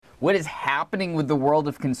what is happening with the world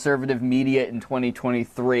of conservative media in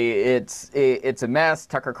 2023. It's a mess.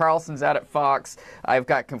 Tucker Carlson's out at Fox. I've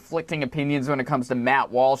got conflicting opinions when it comes to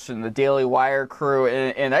Matt Walsh and the Daily Wire crew,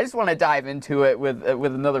 and I just want to dive into it with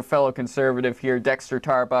another fellow conservative here, Dexter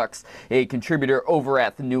Tarbucks, a contributor over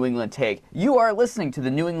at the New England Take. You are listening to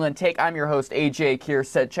the New England Take. I'm your host, AJ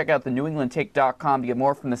Kierstead. Check out the newenglandtake.com to get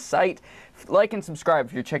more from the site. Like and subscribe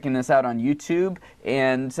if you're checking this out on YouTube,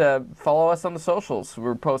 and follow us on the socials.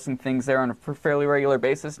 We're posting things there on a fairly regular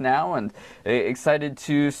basis now, and excited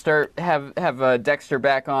to have Dexter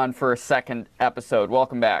back on for a second episode.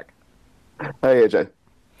 Welcome back. Hey, AJ.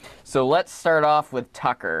 So let's start off with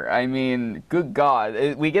Tucker. I mean, good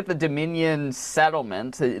God, we get the Dominion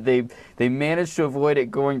settlement. They managed to avoid it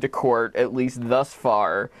going to court, at least thus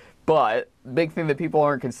far. But big thing that people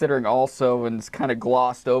aren't considering also, and it's kind of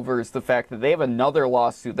glossed over, is the fact that they have another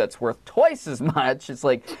lawsuit that's worth twice as much. It's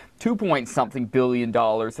like $2-point-something billion that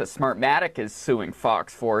Smartmatic is suing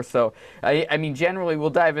Fox for. So, I mean, generally,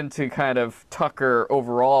 we'll dive into kind of Tucker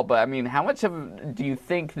overall, but I mean, how much do you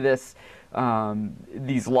think these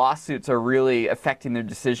lawsuits are really affecting their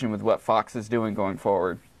decision with what Fox is doing going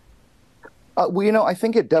forward? Well, I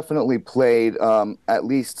think it definitely played at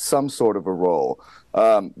least some sort of a role.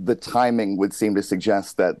 The timing would seem to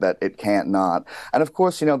suggest that it can't not. And of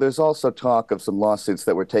course, there's also talk of some lawsuits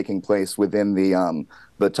that were taking place within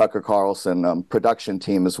the Tucker Carlson production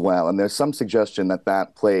team as well. And there's some suggestion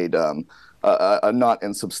that played a not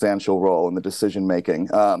insubstantial role in the decision-making,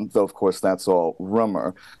 though, of course, that's all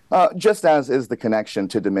rumor. Just as is the connection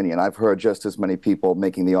to Dominion. I've heard just as many people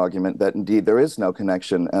making the argument that, indeed, there is no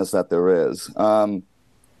connection as that there is.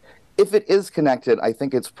 If it is connected, I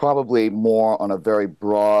think it's probably more on a very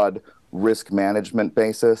broad risk management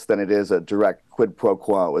basis than it is a direct quid pro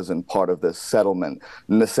quo, as in part of this settlement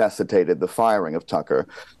necessitated the firing of Tucker.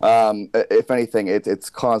 If anything, it's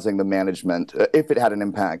causing the management, if it had an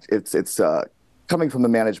impact, it's coming from the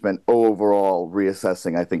management overall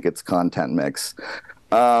reassessing, I think, its content mix.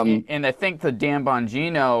 And I think the Dan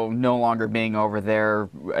Bongino no longer being over there,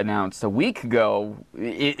 announced a week ago,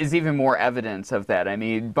 is even more evidence of that. I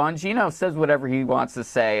mean, Bongino says whatever he wants to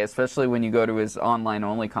say, especially when you go to his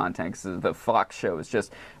online-only content, because the Fox show is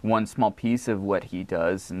just one small piece of what he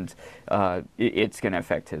does, and it's going to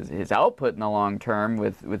affect his output in the long term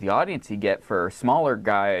with the audience he get for a smaller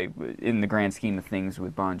guy in the grand scheme of things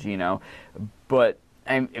with Bongino. But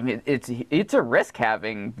I mean, it's a risk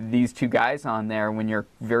having these two guys on there when you're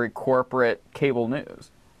very corporate cable news.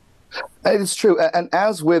 It's true. And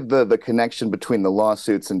as with the connection between the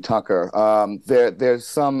lawsuits and Tucker, there's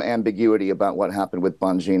some ambiguity about what happened with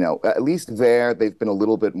Bongino. At least they've been a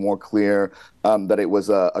little bit more clear that it was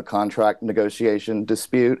a contract negotiation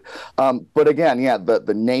dispute. But again,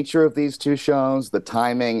 the nature of these two shows, the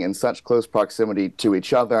timing in such close proximity to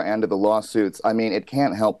each other and to the lawsuits, I mean, it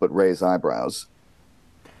can't help but raise eyebrows.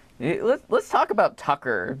 Let's talk about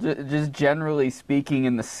Tucker, just generally speaking,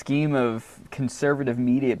 in the scheme of conservative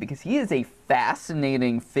media, because he is a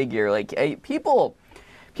fascinating figure. Like, people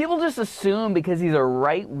just assume because he's a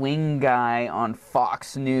right-wing guy on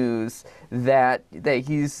Fox News that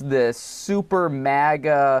he's the super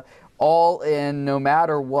MAGA, all-in,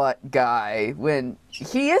 no-matter-what guy, when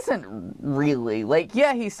he isn't really. Like,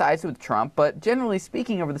 yeah, he sides with Trump, but generally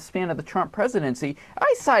speaking, over the span of the Trump presidency,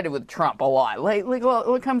 I sided with Trump a lot. Like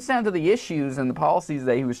it comes down to the issues and the policies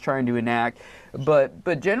that he was trying to enact.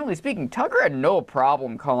 But generally speaking, Tucker had no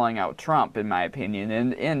problem calling out Trump, in my opinion,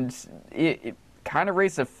 and it kind of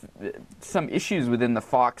raised some issues within the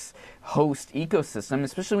Fox host ecosystem,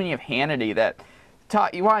 especially when you have Hannity that...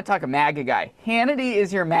 You want to talk a MAGA guy. Hannity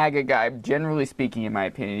is your MAGA guy, generally speaking, in my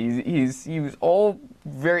opinion. He's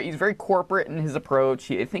very corporate in his approach.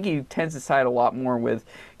 I think he tends to side a lot more with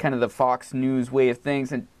kind of the Fox News way of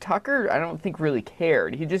things. And Tucker, I don't think, really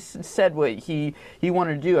cared. He just said what he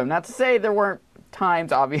wanted to do. I'm not to say there weren't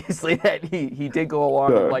times, obviously, that he did go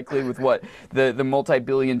along likely with what the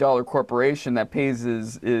multi-billion-dollar corporation that pays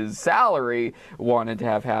his salary wanted to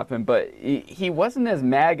have happen, but he wasn't as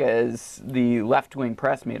MAGA as the left-wing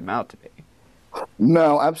press made him out to be.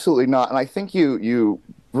 No, absolutely not. And I think you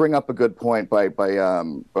bring up a good point by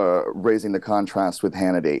raising the contrast with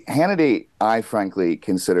Hannity. Hannity, I frankly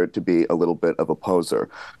consider to be a little bit of a poser.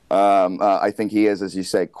 I think he is, as you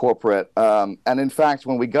say, corporate. And in fact,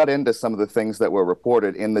 when we got into some of the things that were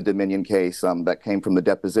reported in the Dominion case that came from the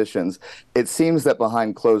depositions, it seems that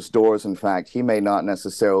behind closed doors, in fact, he may not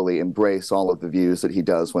necessarily embrace all of the views that he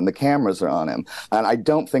does when the cameras are on him. And I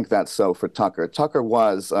don't think that's so for Tucker. Tucker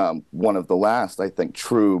was one of the last, I think,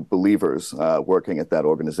 true believers working at that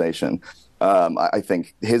organization. I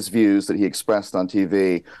think his views that he expressed on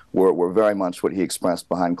TV were very much what he expressed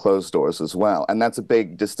behind closed doors as well. And that's a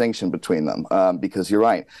big distinction between them, because you're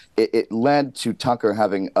right. It led to Tucker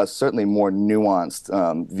having a certainly more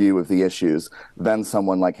nuanced view of the issues than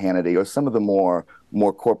someone like Hannity or some of the more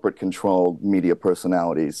corporate controlled media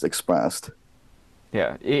personalities expressed.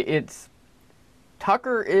 Yeah, it's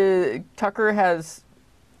Tucker has.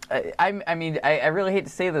 I mean, I really hate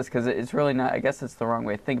to say this because it's really not. I guess it's the wrong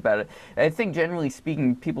way to think about it. I think generally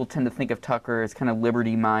speaking, people tend to think of Tucker as kind of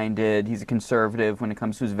liberty-minded. He's a conservative when it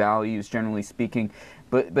comes to his values, generally speaking.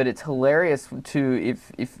 But it's hilarious to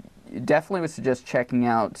if definitely would suggest checking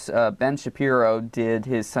out. Ben Shapiro did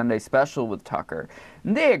his Sunday special with Tucker.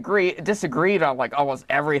 And they disagreed on like almost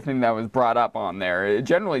everything that was brought up on there.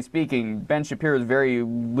 Generally speaking, Ben Shapiro is very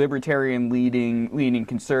libertarian leaning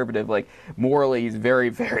conservative. Like morally, he's very,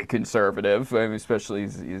 very conservative. I mean, especially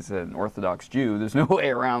he's an Orthodox Jew. There's no way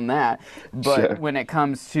around that. But Sure. when it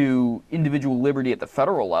comes to individual liberty at the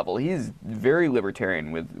federal level, he's very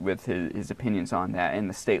libertarian with his opinions on that in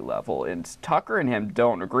the state level. And Tucker and him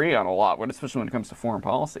don't agree on a lot, especially when it comes to foreign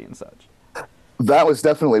policy and such. That was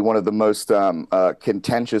definitely one of the most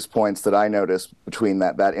contentious points that I noticed between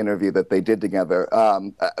that interview that they did together,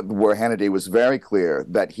 where Hannity was very clear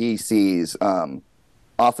that he sees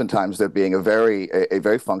oftentimes there being a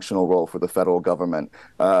very functional role for the federal government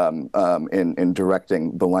in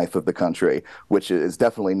directing the life of the country, which is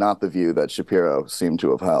definitely not the view that Shapiro seemed to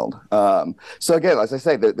have held. So again, as I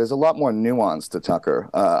say, there's a lot more nuance to Tucker,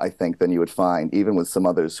 I think, than you would find even with some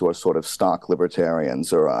others who are sort of stock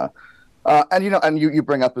libertarians or. And you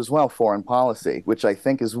bring up as well foreign policy, which I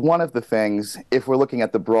think is one of the things, if we're looking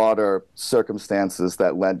at the broader circumstances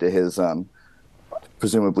that led to his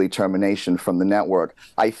presumably termination from the network.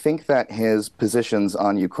 I think that his positions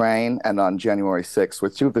on Ukraine and on January 6th were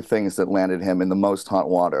two of the things that landed him in the most hot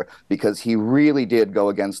water, because he really did go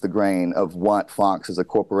against the grain of what Fox as a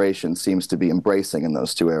corporation seems to be embracing in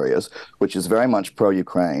those two areas, which is very much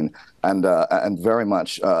pro-Ukraine and very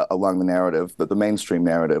much along the narrative, the mainstream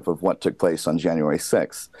narrative of what took place on January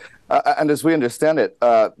 6th. And as we understand it,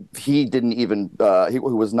 he didn't even, he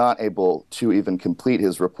was not able to even complete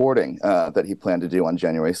his reporting that he planned to do on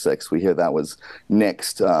January 6th. We hear that was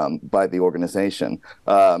nixed by the organization.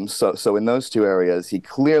 So in those two areas, he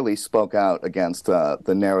clearly spoke out against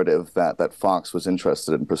the narrative that Fox was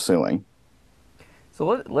interested in pursuing.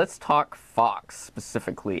 So let's talk Fox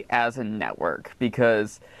specifically as a network,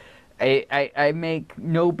 because I make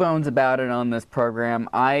no bones about it on this program.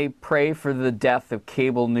 I pray for the death of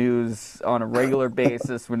cable news on a regular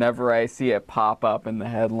basis whenever I see it pop up in the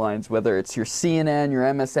headlines, whether it's your CNN, your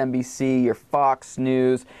MSNBC, your Fox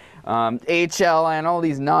News, HLN, all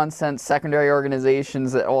these nonsense secondary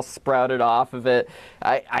organizations that all sprouted off of it.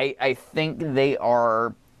 I think they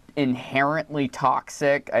are inherently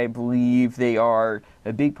toxic. I believe they are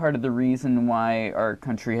a big part of the reason why our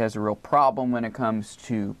country has a real problem when it comes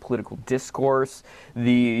to political discourse.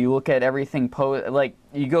 You look at everything, like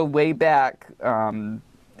you go way back. I'm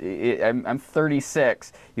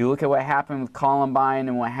 36. You look at what happened with Columbine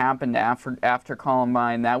and what happened after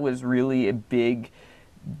Columbine. That was really a big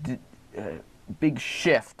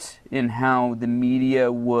shift in how the media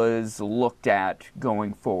was looked at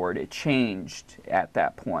going forward. It changed at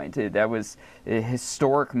that point. That was a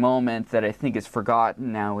historic moment that I think is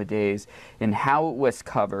forgotten nowadays in how it was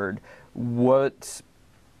covered, what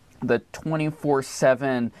the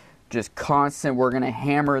 24/7 just constant, we're going to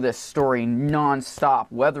hammer this story nonstop,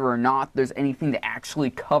 whether or not there's anything to actually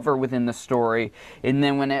cover within the story. And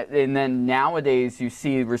then nowadays you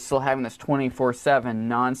see we're still having this 24/7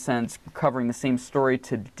 nonsense covering the same story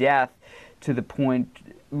to death, to the point,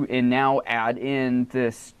 and now add in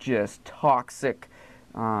this just toxic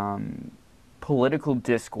political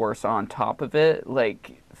discourse on top of it.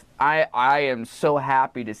 Like, I am so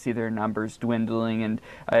happy to see their numbers dwindling, and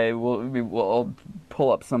we'll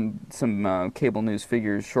pull up some cable news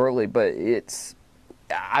figures shortly, but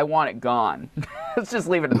I want it gone. Let's just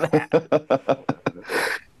leave it at that.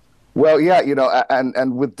 Well, yeah,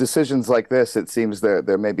 and with decisions like this, it seems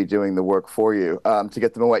they're maybe doing the work for you to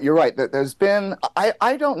get them away. You're right. There's been,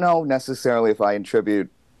 I don't know necessarily if I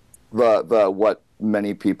attribute what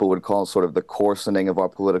many people would call sort of the coarsening of our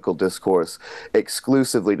political discourse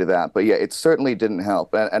exclusively to that. But yeah, it certainly didn't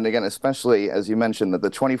help. And again, especially as you mentioned, that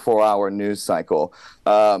the 24-hour news cycle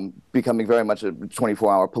becoming very much a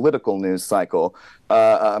 24-hour political news cycle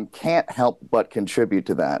can't help but contribute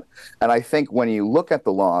to that. And I think when you look at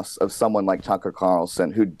the loss of someone like Tucker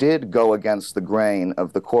Carlson, who did go against the grain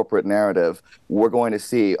of the corporate narrative, we're going to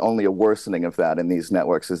see only a worsening of that in these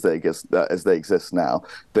networks as they exist now.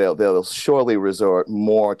 They'll surely resort resort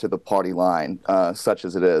more to the party line, such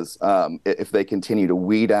as it is, if they continue to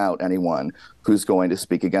weed out anyone who's going to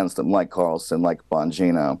speak against them, like Carlson, like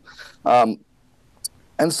Bongino.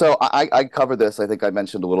 And so I covered this, I think I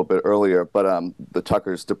mentioned a little bit earlier, but the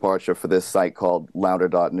Tucker's departure for this site called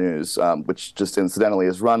Louder.News, which just incidentally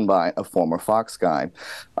is run by a former Fox guy.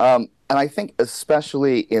 And I think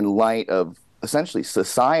especially in light of essentially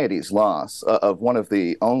society's loss of one of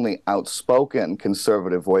the only outspoken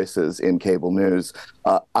conservative voices in cable news,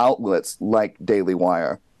 outlets like Daily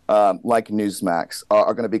Wire, like Newsmax,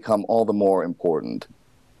 are going to become all the more important.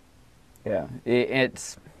 Yeah,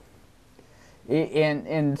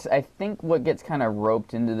 and I think what gets kind of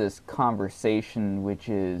roped into this conversation, which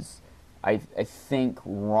is, I think,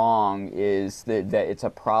 wrong, is that it's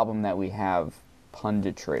a problem that we have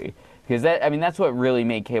punditry. Because that's what really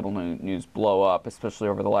made cable news blow up, especially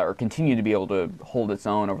over or continue to be able to hold its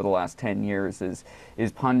own over the last 10 years, is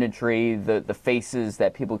punditry, the faces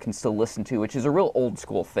that people can still listen to, which is a real old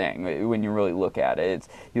school thing when you really look at it.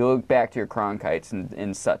 You look back to your Cronkites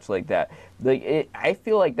and such like that. I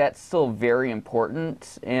feel like that's still very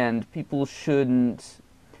important, and people shouldn't.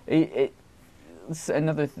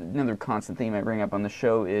 Another constant theme I bring up on the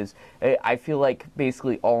show is I feel like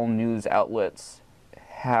basically all news outlets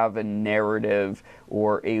have a narrative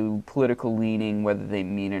or a political leaning, whether they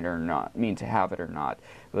mean to have it or not.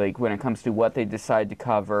 Like when it comes to what they decide to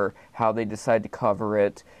cover, how they decide to cover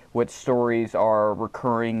it, what stories are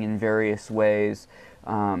recurring in various ways.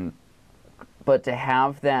 But to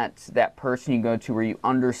have that person you go to where you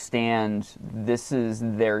understand this is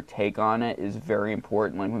their take on it is very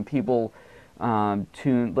important. Like when people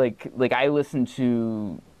tune, like I listen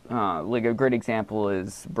to. Like a great example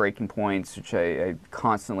is Breaking Points, which I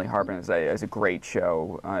constantly harp on as a great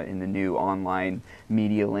show in the new online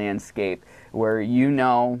media landscape, where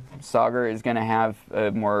Sagar is going to have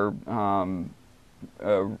a more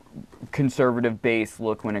conservative-based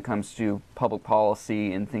look when it comes to public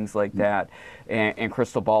policy and things like that, and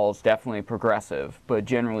Crystal Ball is definitely progressive. But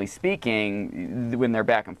generally speaking, when they're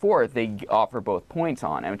back and forth, they offer both points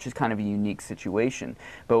on it, which is kind of a unique situation.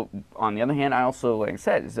 But on the other hand, I also, like I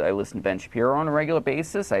said, I listen to Ben Shapiro on a regular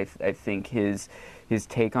basis. I think his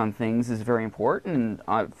take on things is very important,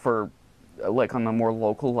 and like on the more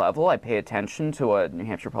local level, I pay attention to what New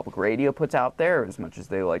Hampshire Public Radio puts out there, as much as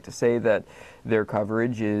they like to say that their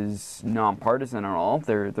coverage is nonpartisan at all.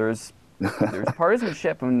 There's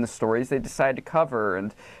partisanship in the stories they decide to cover,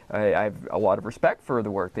 and I have a lot of respect for the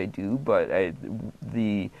work they do, but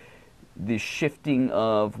the shifting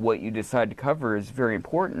of what you decide to cover is very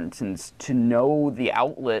important, and to know the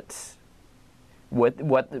outlets,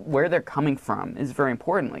 where they're coming from is very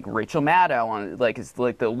important. Like Rachel Maddow is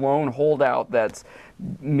like the lone holdout that's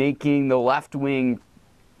making the left-wing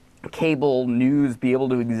cable news be able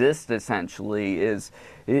to exist, essentially, is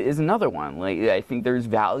another one. Like I think there's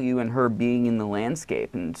value in her being in the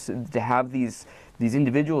landscape, and to have these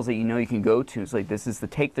individuals that you can go to, it's like this is the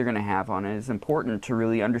take they're going to have on it, is important to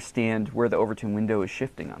really understand where the Overton window is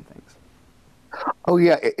shifting on things. Oh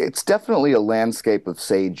yeah, it's definitely a landscape of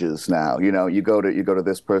sages now. You go to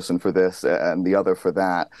this person for this and the other for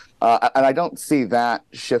that, and I don't see that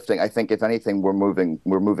shifting. I think if anything, we're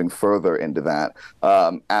moving further into that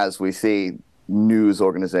as we see news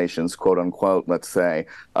organizations, quote unquote, let's say,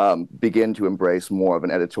 begin to embrace more of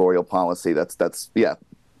an editorial policy that's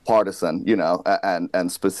partisan, and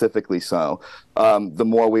specifically so. The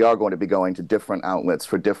more we are going to be going to different outlets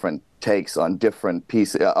for different takes on different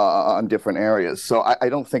pieces, on different areas. So I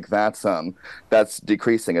don't think that's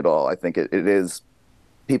decreasing at all. I think it is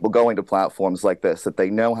people going to platforms like this that they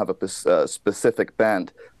know have a specific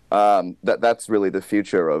bent. That's really the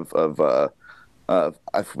future of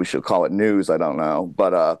we should call it news. I don't know,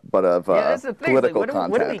 but of that's the thing. political What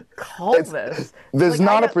content. Do we call this? There's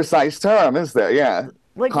not a precise term, is there? Yeah.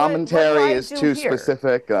 Like commentary is too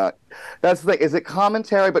specific. That's the thing. Is it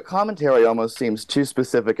commentary? But commentary almost seems too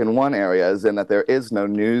specific in one area, as in that there is no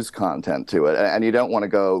news content to it. And you don't want to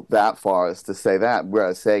go that far as to say that,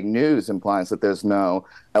 whereas saying news implies that there's no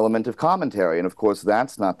element of commentary. And of course,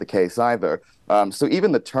 that's not the case either. So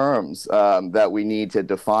even the terms that we need to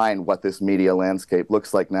define what this media landscape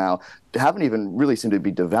looks like now haven't even really seemed to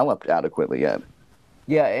be developed adequately yet.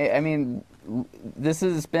 Yeah, I mean, this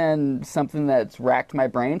has been something that's racked my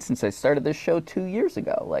brain since I started this show 2 years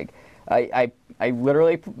ago. Like, I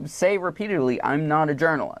literally say repeatedly, I'm not a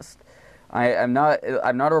journalist. I'm not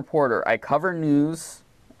a reporter. I cover news.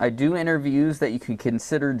 I do interviews that you can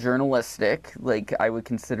consider journalistic. Like, I would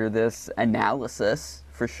consider this analysis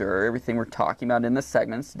for sure. Everything we're talking about in this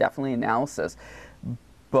segment is definitely analysis.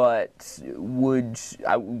 But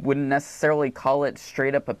I wouldn't necessarily call it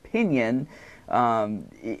straight up opinion.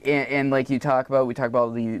 And like we talk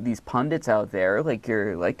about these pundits out there, like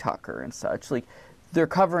Tucker and such, like they're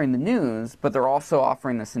covering the news, but they're also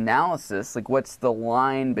offering this analysis. Like, what's the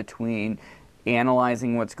line between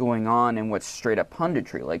analyzing what's going on and what's straight up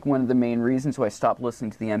punditry? Like, one of the main reasons why I stopped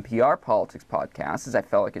listening to the NPR politics podcast is I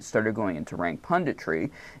felt like it started going into rank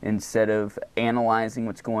punditry instead of analyzing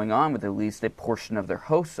what's going on with at least a portion of their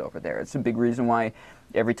hosts over there. It's a big reason why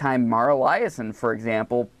every time Mara Eliason, for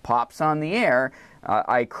example, pops on the air,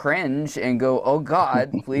 I cringe and go, oh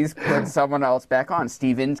God, please put someone else back on.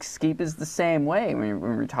 Steve Inskeep is the same way when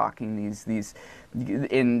we're talking these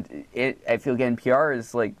I feel like NPR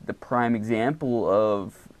is like the prime example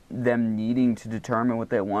of them needing to determine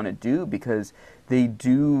what they want to do, because they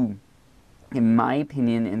do, in my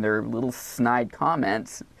opinion, in their little snide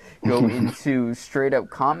comments, go into straight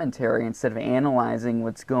up commentary instead of analyzing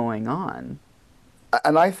what's going on.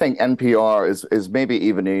 And I think NPR is maybe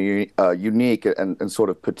even a unique and sort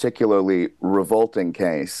of particularly revolting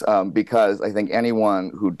case, because I think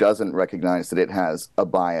anyone who doesn't recognize that it has a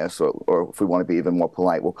bias, or if we want to be even more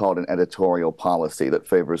polite, we'll call it an editorial policy that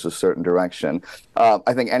favors a certain direction.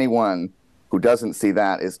 I think anyone who doesn't see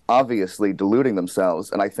that is obviously deluding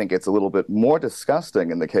themselves, and I think it's a little bit more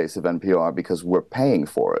disgusting in the case of NPR because we're paying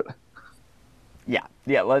for it. Yeah.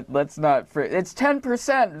 Let's not. It's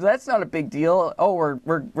 10%. That's not a big deal. Oh, we're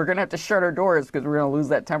gonna have to shut our doors because we're gonna lose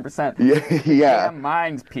that 10%. Yeah. Damn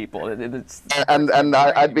minds, people.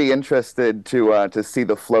 I'd be interested to see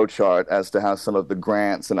the flow chart as to how some of the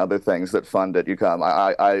grants and other things that fund it come.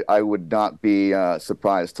 I would not be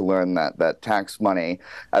surprised to learn that tax money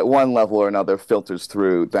at one level or another filters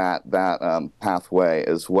through that pathway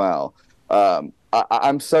as well.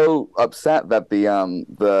 I'm so upset that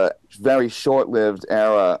the very short-lived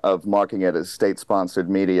era of marking it as state-sponsored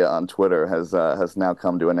media on Twitter has now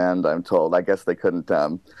come to an end, I'm told. I guess they couldn't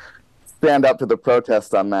stand up to the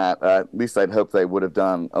protest on that. At least I'd hope they would have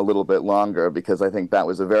done a little bit longer, because I think that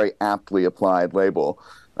was a very aptly applied label.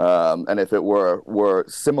 And if it were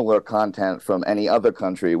similar content from any other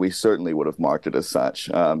country, we certainly would have marked it as such,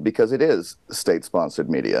 because it is state-sponsored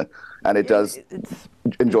media, and it does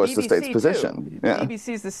endorse the state's position. Yeah. The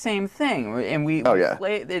BBC is the same thing, and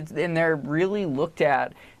and they're really looked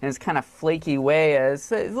at in this kind of flaky way as,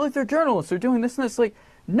 look, they're journalists, they're doing this and this. Like,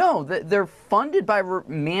 no, they're funded by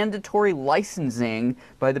mandatory licensing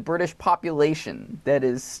by the British population. That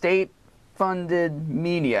is state-funded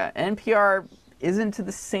media. NPR isn't to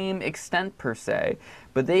the same extent per se,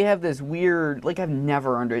 but they have this weird, like, I've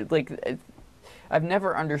never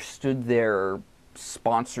understood their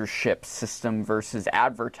sponsorship system versus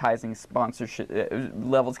advertising sponsorship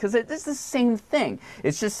levels, because it's the same thing.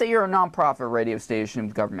 It's just, say you're a nonprofit radio station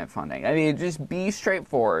with government funding. I mean, just be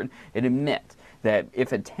straightforward and admit that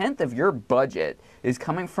if a tenth of your budget is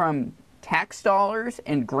coming from tax dollars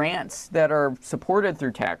and grants that are supported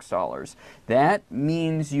through tax dollars, that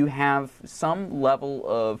means you have some level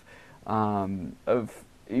of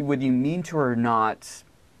whether you mean to or not,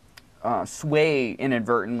 sway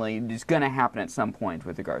inadvertently is going to happen at some point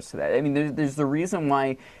with regards to that. I mean, there's the reason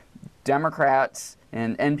why Democrats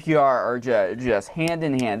and NPR are just hand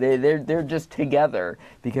in hand. They're just together,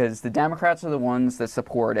 because the Democrats are the ones that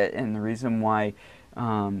support it, and the reason why,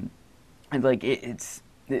 it's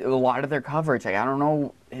a lot of their coverage. Like, I don't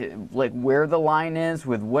know, like, where the line is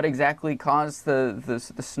with what exactly caused the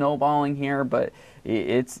snowballing here, but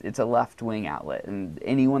it's a left-wing outlet, and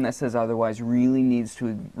anyone that says otherwise really needs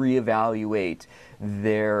to reevaluate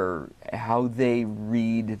how they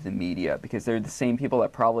read the media, because they're the same people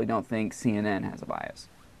that probably don't think CNN has a bias.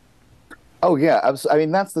 Oh, yeah. I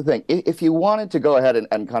mean, that's the thing. If you wanted to go ahead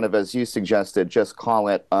and kind of, as you suggested, just call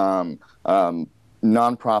it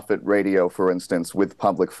nonprofit radio, for instance, with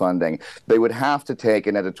public funding, they would have to take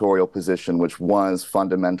an editorial position which was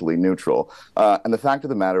fundamentally neutral. And the fact of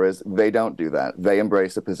the matter is, they don't do that. They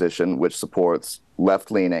embrace a position which supports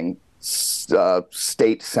left-leaning,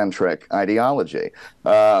 state-centric ideology.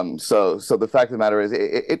 So the fact of the matter is,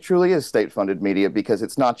 it truly is state-funded media, because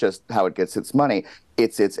it's not just how it gets its money,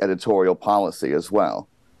 it's its editorial policy as well.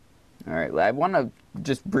 All right. I want to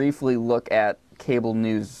just briefly look at cable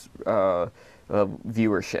news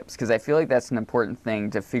viewerships, because I feel like that's an important thing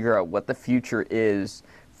to figure out what the future is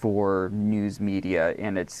for news media.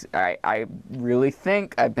 And I really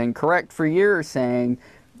think I've been correct for years saying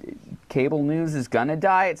cable news is gonna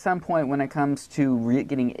die at some point when it comes to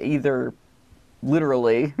getting either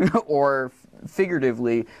literally or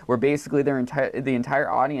figuratively, where basically the entire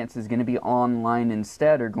audience is going to be online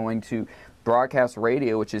instead, or going to broadcast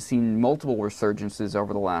radio, which has seen multiple resurgences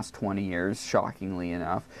over the last 20 years, shockingly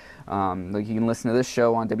enough. Like you can listen to this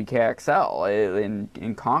show on WKXL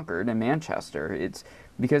in Concord and Manchester. It's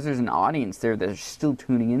because there's an audience there that's still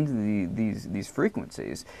tuning into these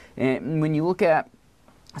frequencies. And when you look at,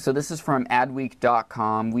 so this is from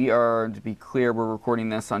adweek.com. We are, to be clear, we're recording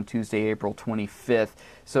this on Tuesday, April 25th.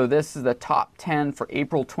 So this is the top 10 for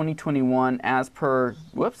April 2021 as per,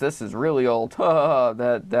 whoops, this is really old.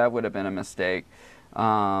 That would have been a mistake.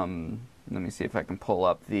 Let me see if I can pull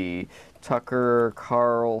up the Tucker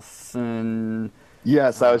Carlson.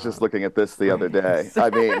 Yes, I was just looking at this the other day. I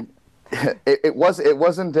mean, it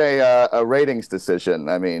wasn't a ratings decision.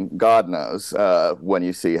 I mean, God knows when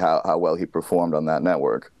you see how well he performed on that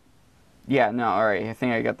network. Yeah, no, all right. I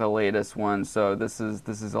think I got the latest one, so this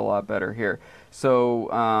is a lot better here. So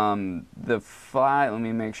let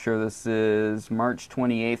me make sure this is March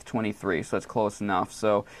 28th, 23, so that's close enough.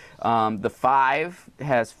 So the 5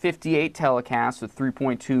 has 58 telecasts with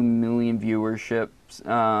 3.2 million viewership.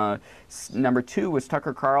 Number 2 was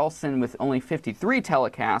Tucker Carlson with only 53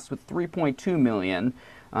 telecasts with 3.2 million.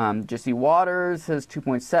 Jesse Waters has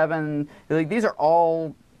 2.7. Like, these are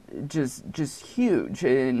all just huge.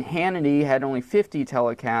 And Hannity had only 50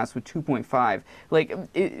 telecasts with 2.5. Like,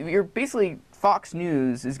 you're basically, Fox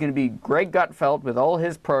News is going to be Greg Gutfeld with all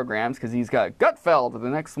his programs, because he's got Gutfeld with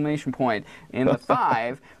an exclamation point in the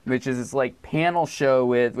 5, which is this like panel show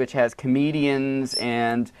which has comedians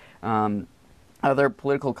and other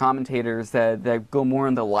political commentators that go more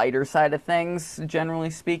on the lighter side of things, generally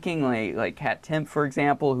speaking, like Kat Timp, for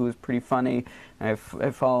example, who is pretty funny. I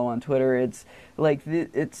follow on Twitter. It's like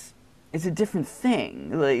it's a different thing.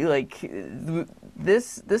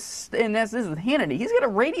 This and as this with Hannity, he's got a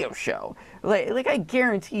radio show. Like I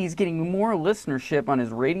guarantee he's getting more listenership on his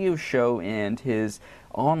radio show and his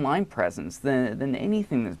online presence than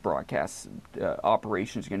anything this broadcast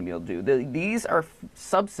operation is going to be able to do. These are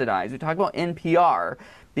subsidized. We talk about NPR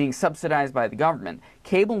being subsidized by the government.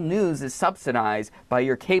 Cable news is subsidized by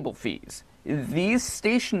your cable fees. These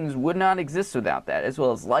stations would not exist without that, as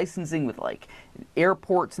well as licensing with like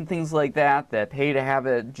airports and things like that pay to have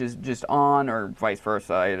it just on, or vice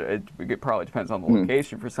versa. It probably depends on the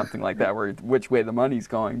location for something like that, which way the money's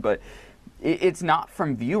going, but it's not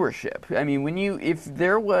from viewership. I mean, if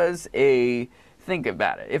there was think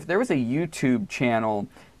about it, if there was a YouTube channel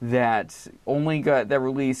that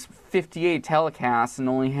released 58 telecasts and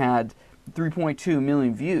only had 3.2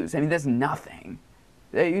 million views, I mean, that's nothing.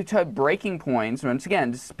 You talk breaking points, once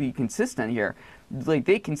again, just to be consistent here, like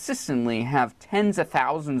they consistently have tens of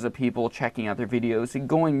thousands of people checking out their videos and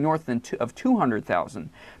going north of 200,000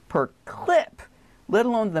 per clip, let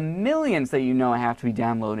alone the millions that have to be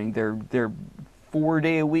downloading their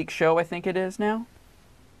 4-day-a-week show, I think it is now.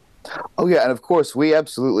 Oh, yeah, and of course, we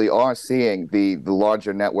absolutely are seeing the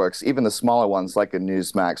larger networks, even the smaller ones like a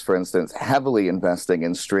Newsmax, for instance, heavily investing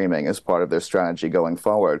in streaming as part of their strategy going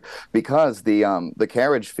forward, because the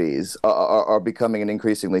carriage fees are becoming an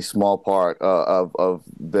increasingly small part of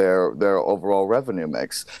their overall revenue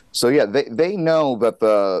mix. So yeah, they know that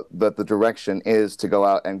the direction is to go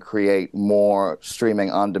out and create more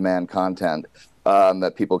streaming on-demand content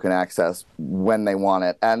that people can access when they want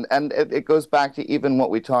it. And it goes back to even what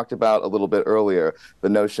we talked about a little bit earlier, the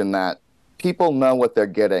notion that people know what they're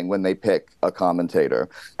getting when they pick a commentator.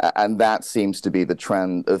 And that seems to be the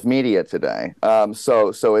trend of media today.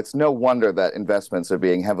 So it's no wonder that investments are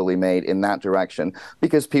being heavily made in that direction,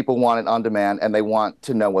 because people want it on demand and they want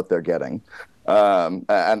to know what they're getting.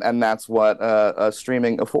 And that's what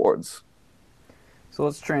streaming affords. So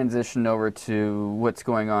let's transition over to what's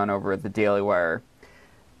going on over at the Daily Wire.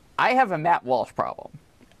 I have a Matt Walsh problem.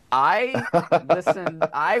 I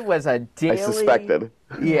was a daily... I suspected.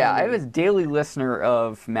 Yeah, I was a daily listener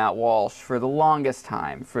of Matt Walsh for the longest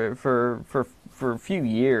time, for a few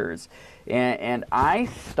years. And I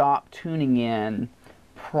stopped tuning in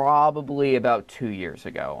probably about 2 years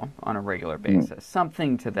ago on a regular basis,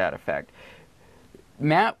 something to that effect.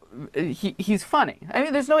 Matt, he's funny. I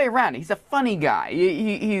mean, there's no way around it. He's a funny guy.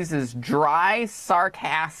 He's this dry,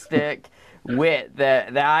 sarcastic wit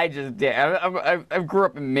that I just did. I grew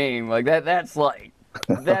up in Maine. Like that's what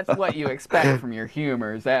you expect from your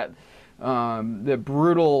humor, is that the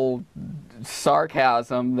brutal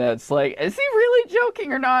sarcasm that's like, is he really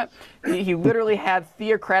joking or not? He literally had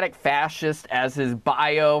theocratic fascist as his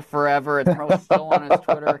bio forever. It's probably still on his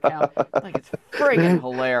Twitter account. Like, it's friggin'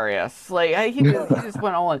 hilarious. Like, he just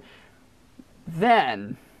went all in.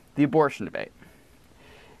 Then, the abortion debate,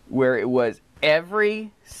 where it was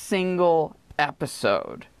every single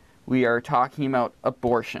episode we are talking about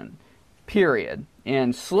abortion, period.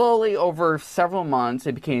 And slowly, over several months,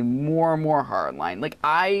 it became more and more hardline. Like,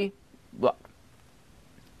 look,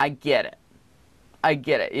 I get it. I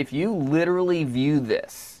get it. If you literally view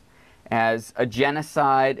this as a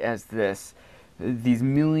genocide, as these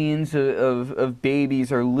millions of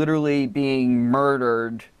babies are literally being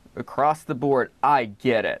murdered across the board, I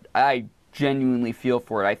get it. I genuinely feel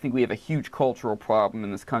for it. I think we have a huge cultural problem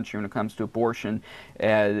in this country when it comes to abortion.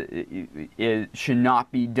 It should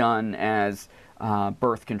not be done as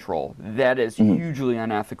birth control. That is hugely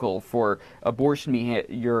unethical for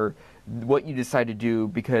abortion. What you decide to do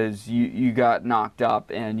because you got knocked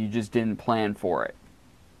up and you just didn't plan for it.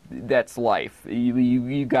 That's life.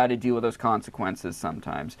 You got to deal with those consequences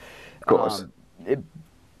sometimes. Of course.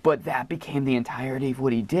 But that became the entirety of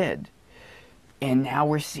what he did. And now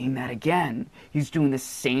we're seeing that again. He's doing the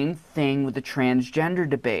same thing with the transgender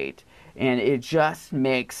debate. And it just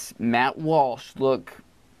makes Matt Walsh look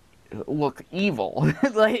evil.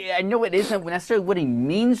 Like, I know it isn't necessarily what he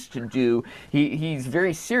means to do. He's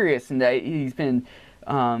very serious in that he's been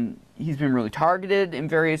really targeted in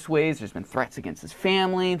various ways. There's been threats against his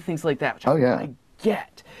family and things like that, which I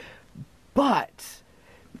get. But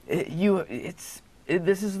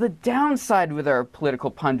this is the downside with our political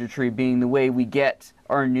punditry being the way we get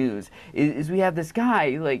our news. Is we have this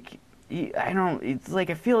guy, like, it's like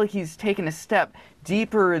I feel like he's taken a step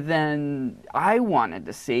deeper than I wanted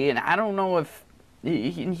to see, and I don't know if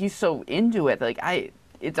he's so into it. Like,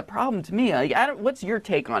 it's a problem to me. Like, what's your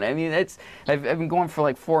take on it? I mean, I've been going for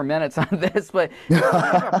like 4 minutes on this, but it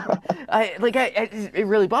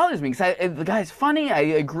really bothers me because the guy's funny. I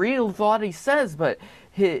agree with a lot he says, but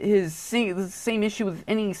the same issue with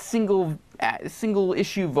any single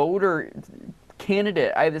issue voter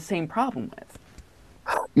candidate, I have the same problem with.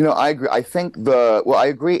 I agree. I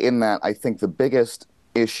agree in that I think the biggest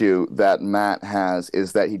issue that Matt has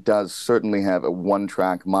is that he does certainly have a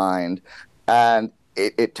one-track mind, and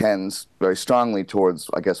it tends very strongly towards,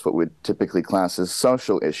 I guess, what we'd typically class as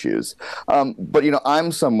social issues. But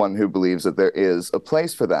I'm someone who believes that there is a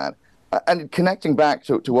place for that. And connecting back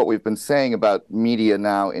to what we've been saying about media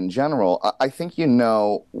now in general, I think you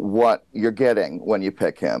know what you're getting when you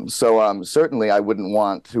pick him. So certainly I wouldn't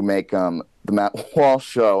want to make the Matt Walsh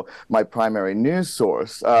show my primary news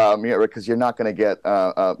source, because you're not going to get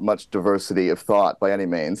much diversity of thought by any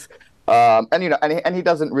means. And he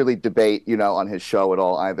doesn't really debate, on his show at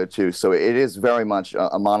all either, too. So it is very much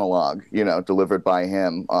a monologue, delivered by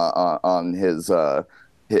him on his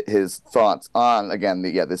thoughts on, again,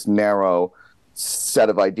 this narrow set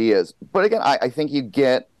of ideas. But again, I think you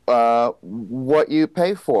get what you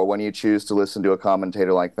pay for when you choose to listen to a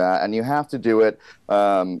commentator like that, and you have to do it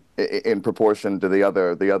in proportion to the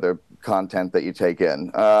other content that you take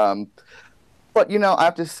in. But I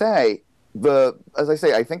have to say, as I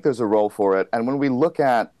say, I think there's a role for it. And when we look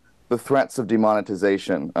at the threats of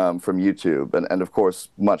demonetization from YouTube, and of course,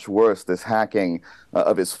 much worse, this hacking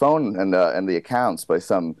of his phone and the accounts by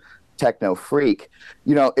some techno freak,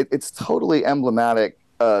 it's totally emblematic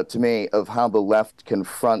to me of how the left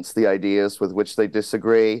confronts the ideas with which they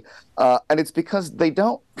disagree. And it's because they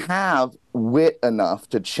don't have wit enough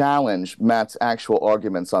to challenge Matt's actual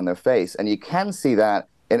arguments on their face. And you can see that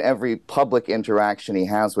in every public interaction he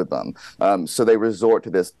has with them. So they resort to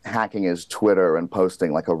this hacking his Twitter and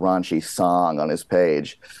posting like a raunchy song on his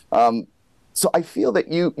page. So I feel that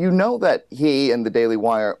you know that he and the Daily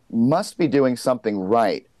Wire must be doing something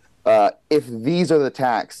right if these are the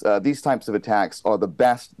attacks, these types of attacks are the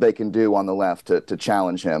best they can do on the left to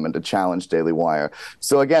challenge him and to challenge Daily Wire.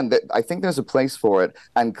 So again, I think there's a place for it,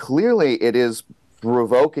 and clearly it is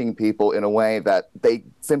provoking people in a way that they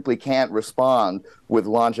simply can't respond with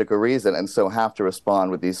logic or reason, and so have to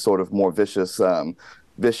respond with these sort of more vicious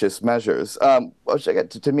measures, which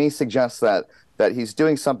to me suggests that he's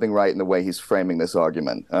doing something right in the way he's framing this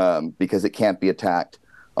argument, because it can't be attacked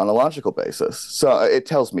on a logical basis. So it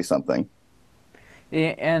tells me something.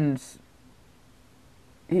 And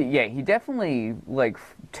he definitely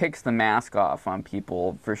takes the mask off on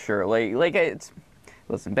people for sure.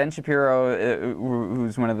 Listen, Ben Shapiro,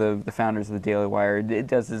 who's one of the founders of the Daily Wire,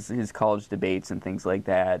 does his college debates and things like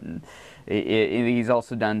that, and he's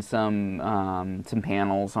also done some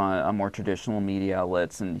panels on more traditional media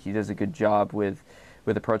outlets, and he does a good job with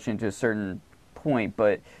approaching it to a certain point.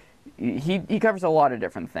 But he covers a lot of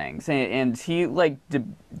different things, and he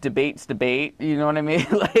debates debate. You know what I mean?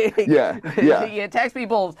 Yeah. He attacks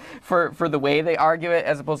people for the way they argue it,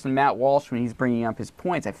 as opposed to Matt Walsh when he's bringing up his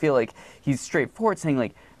points. I feel like he's straightforward,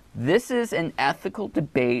 saying this is an ethical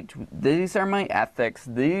debate. These are my ethics.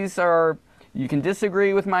 You can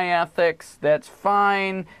disagree with my ethics. That's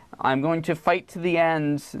fine. I'm going to fight to the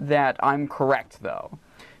end that I'm correct, though,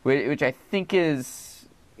 which I think is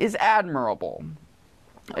admirable,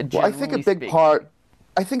 Well, I think a generally big speaking. part,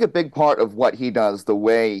 I think a big part of what he does, the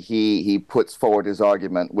way he puts forward his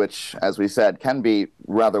argument, which, as we said, can be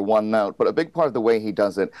rather one note, but a big part of the way he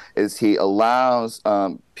does it is he allows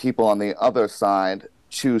people on the other side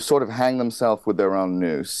to sort of hang themselves with their own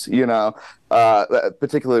noose,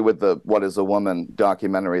 particularly with the "What is a Woman"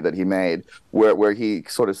 documentary that he made, where he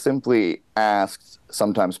sort of simply asked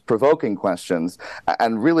sometimes provoking questions,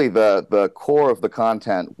 and really the core of the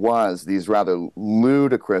content was these rather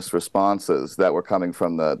ludicrous responses that were coming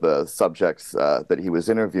from the subjects that he was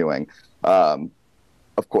interviewing. Um,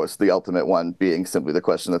 of course, the ultimate one being simply the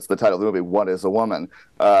question that's the title of the movie, "What is a Woman?"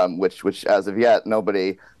 Which as of yet,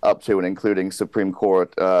 nobody up to and including Supreme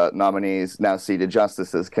Court nominees, now seated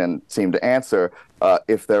justices, can seem to answer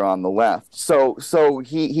if they're on the left. So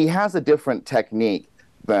he has a different technique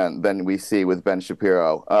than we see with Ben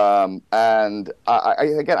Shapiro. And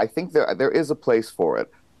again, I think there is a place for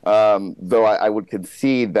it. Though I would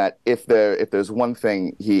concede that if there's one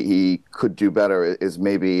thing he could do better is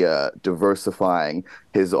maybe diversifying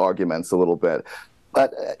his arguments a little bit.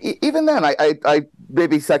 But even then, I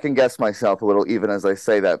maybe second guess myself a little, even as I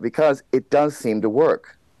say that, because it does seem to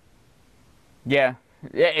work. Yeah.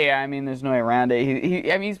 Yeah, I mean, there's no way around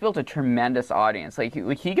it. I mean, he's built a tremendous audience.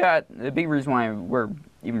 He got the big reason why we're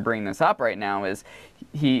even bringing this up right now is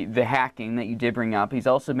the hacking that you did bring up. He's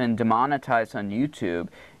also been demonetized on YouTube,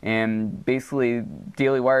 and basically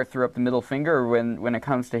Daily Wire threw up the middle finger when it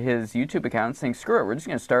comes to his YouTube account, saying, "Screw it, we're just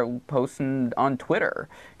going to start posting on Twitter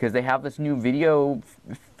because they have this new video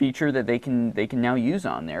feature that they can now use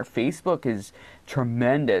on there." Facebook is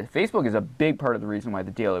tremendous. Facebook is a big part of the reason why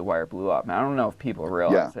the Daily Wire blew up. And I don't know if people Yeah.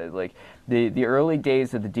 realize it. Like the early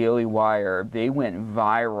days of the Daily Wire, they went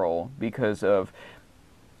viral because of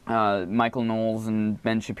Michael Knowles and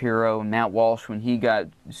Ben Shapiro and Matt Walsh when he got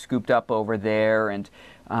scooped up over there, and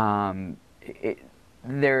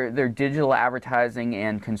their digital advertising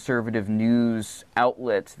and conservative news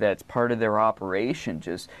outlet that's part of their operation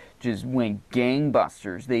just went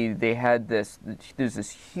gangbusters. They had there's this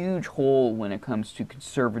huge hole when it comes to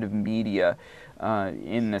conservative media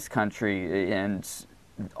in this country, and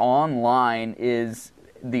online is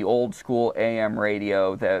the old school AM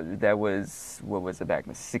radio that was, what was it, back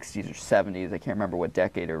in the 60s or 70s? I can't remember what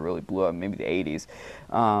decade it really blew up, maybe the 80s.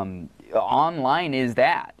 Online is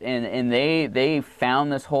that, and they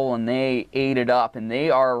found this hole and they ate it up, and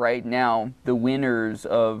they are right now the winners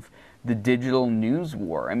of the digital news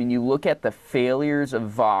war. I mean, you look at the failures of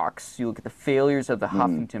Vox, you look at the failures of the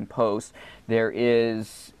Mm. Huffington Post.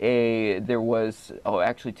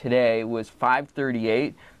 Actually today was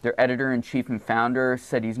 538. Their editor-in-chief and founder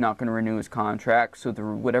said he's not going to renew his contract, so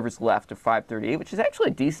whatever's left of 538, which is actually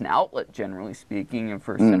a decent outlet, generally speaking, and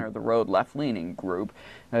for a Mm. center-of-the-road, left-leaning group.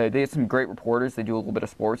 They have some great reporters. They do a little bit of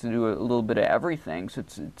sports. They do a little bit of everything. So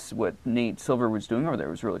it's what Nate Silver was doing over there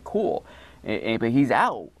was really cool. But he's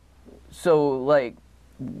out. So, like,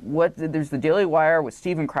 there's the Daily Wire, what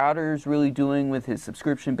Steven Crowder's really doing with his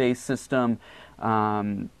subscription-based system.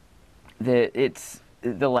 That it's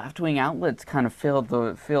the left-wing outlets kind of failed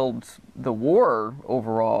the war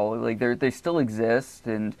overall. Like, they still exist,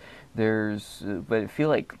 and but I feel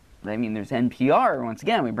like, I mean, there's NPR. Once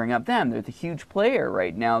again, we bring up them. They're the huge player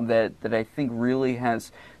right now that I think really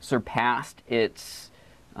has surpassed its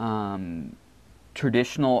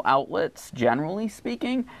traditional outlets, generally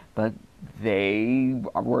speaking, but they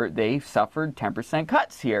suffered 10%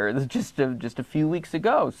 cuts here just a few weeks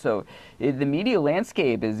ago. So the media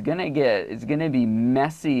landscape is gonna be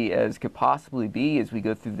messy as could possibly be as we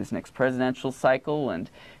go through this next presidential cycle.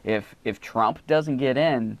 And if Trump doesn't get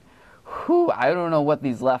in, I don't know what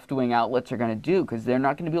these left-wing outlets are going to do, because they're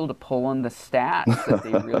not going to be able to pull in the stats that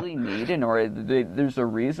they really need. There's a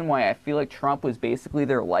reason why I feel like Trump was basically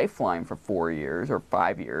their lifeline for 4 years or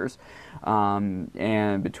 5 years,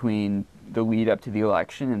 and between the lead up to the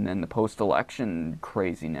election and then the post-election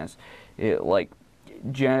craziness,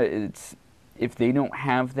 it's if they don't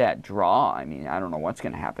have that draw, I mean, I don't know what's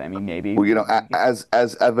going to happen. I mean, maybe. Well, as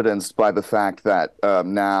evidenced by the fact that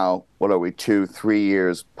now, what are we, 2, 3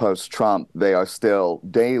 years post-Trump, they are still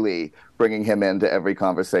daily bringing him into every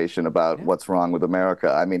conversation about what's wrong with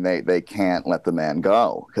America. I mean, they can't let the man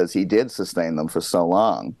go because he did sustain them for so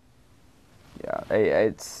long.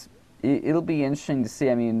 Yeah, it'll be interesting to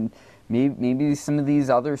see. I mean, maybe some of these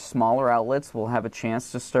other smaller outlets will have a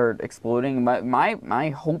chance to start exploding. My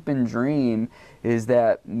hope and dream is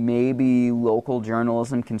that maybe local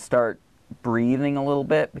journalism can start breathing a little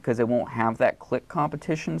bit because it won't have that click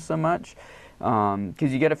competition so much.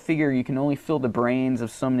 Because you got to figure you can only fill the brains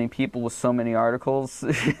of so many people with so many articles.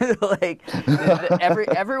 Like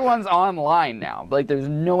everyone's online now. Like there's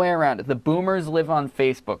no way around it. The boomers live on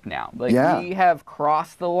Facebook now. Like Yeah. we have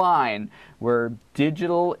crossed the line where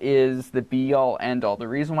digital is the be-all end-all. The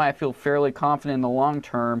reason why I feel fairly confident in the long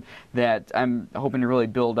term that I'm hoping to really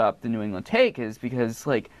build up the New England Take is because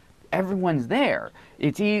like everyone's there.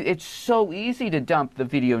 It's so easy to dump the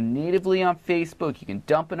video natively on Facebook. You can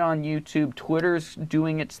dump it on YouTube. Twitter's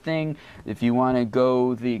doing its thing. If you want to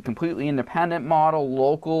go the completely independent model,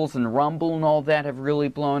 Locals and Rumble and all that have really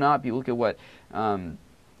blown up. You look at what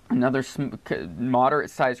another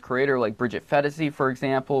moderate-sized creator like Bridget Phetasy, for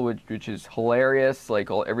example, which is hilarious. Like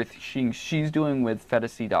everything she's doing with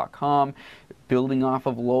Phetasy.com, building off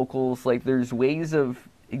of Locals. Like there's ways of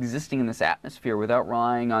existing in this atmosphere without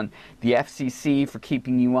relying on the FCC for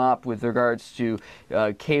keeping you up with regards to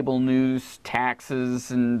cable news,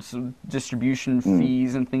 taxes, and distribution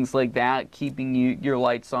fees and things like that, keeping your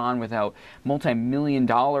lights on without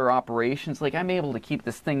multi-million-dollar operations. Like I'm able to keep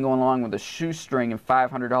this thing going along with a shoestring and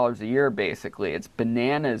 $500 a year, basically. It's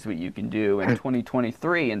bananas what you can do in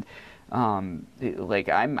 2023, and like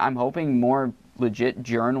I'm hoping more legit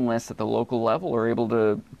journalists at the local level are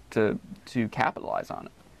able to capitalize on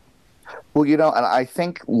it. Well, and I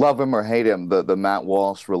think love him or hate him, the Matt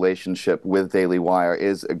Walsh relationship with Daily Wire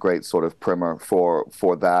is a great sort of primer for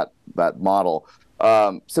that model.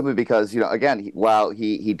 Simply because, again, while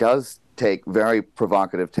he does take very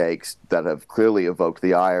provocative takes that have clearly evoked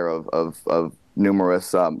the ire of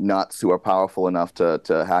numerous nuts who are powerful enough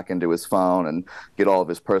to hack into his phone and get all of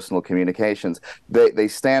his personal communications, they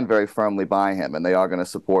stand very firmly by him, and they are going to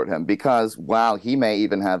support him because while he may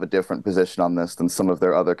even have a different position on this than some of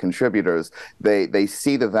their other contributors, they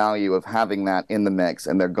see the value of having that in the mix,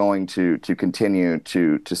 and they're going to continue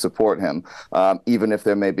to support him, even if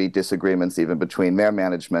there may be disagreements even between their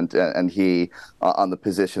management and he on the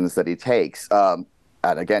positions that he takes.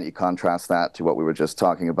 And again, you contrast that to what we were just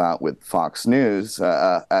talking about with Fox News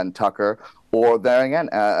and Tucker, or there again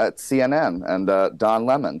at CNN and Don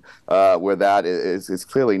Lemon, where that is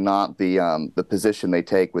clearly not the position they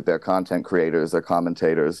take with their content creators, their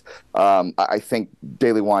commentators. I think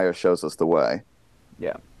Daily Wire shows us the way.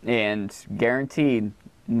 Yeah, and guaranteed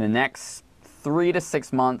in the next 3 to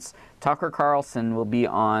 6 months, Tucker Carlson will be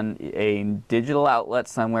on a digital outlet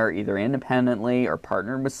somewhere, either independently or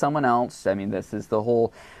partnered with someone else. I mean, this is the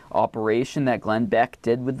whole operation that Glenn Beck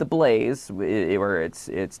did with The Blaze, where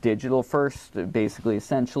it's digital first, basically,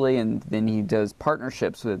 essentially, and then he does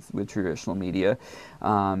partnerships with traditional media.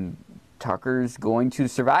 Tucker's going to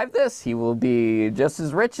survive this. He will be just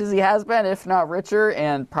as rich as he has been, if not richer,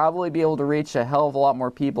 and probably be able to reach a hell of a lot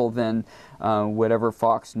more people than whatever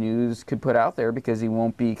Fox News could put out there, because he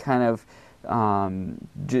won't be kind of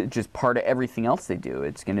just part of everything else they do.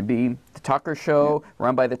 It's going to be the Tucker Show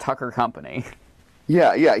run by the Tucker Company.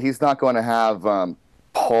 Yeah, he's not going to have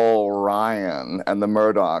Paul Ryan and the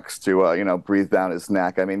Murdochs to breathe down his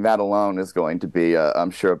neck. I mean, that alone is going to be,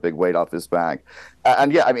 I'm sure, a big weight off his back.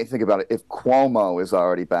 And yeah, I mean, think about it. If Cuomo is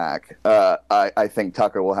already back, I think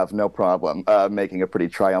Tucker will have no problem making a pretty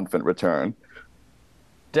triumphant return.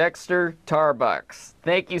 Dexter Tarbucks,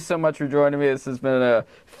 thank you so much for joining me. This has been a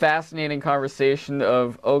fascinating conversation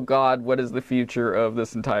of, oh God, what is the future of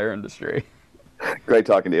this entire industry? Great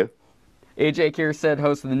talking to you. AJ Kierstead,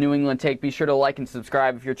 host of the New England Take. Be sure to like and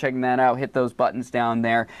subscribe if you're checking that out. Hit those buttons down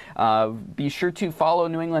there. Be sure to follow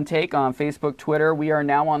New England Take on Facebook, Twitter. We are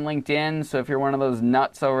now on LinkedIn, so if you're one of those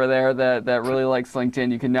nuts over there that really likes LinkedIn,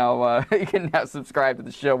 you can now subscribe to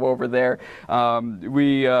the show over there.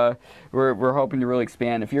 We're hoping to really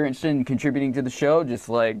expand. If you're interested in contributing to the show, just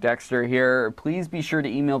like Dexter here, please be sure to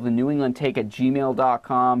email the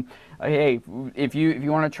newenglandtake@gmail.com. Hey, if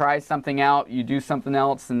you want to try something out, you do something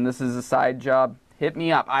else, and this is a side job, hit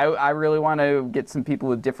me up. I really want to get some people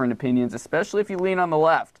with different opinions, especially if you lean on the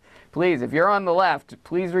left. Please, if you're on the left,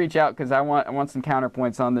 please reach out, because I want some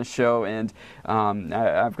counterpoints on this show, and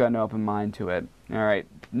I've got an open mind to it. All right,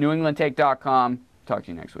 newenglandtake.com. Talk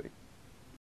to you next week.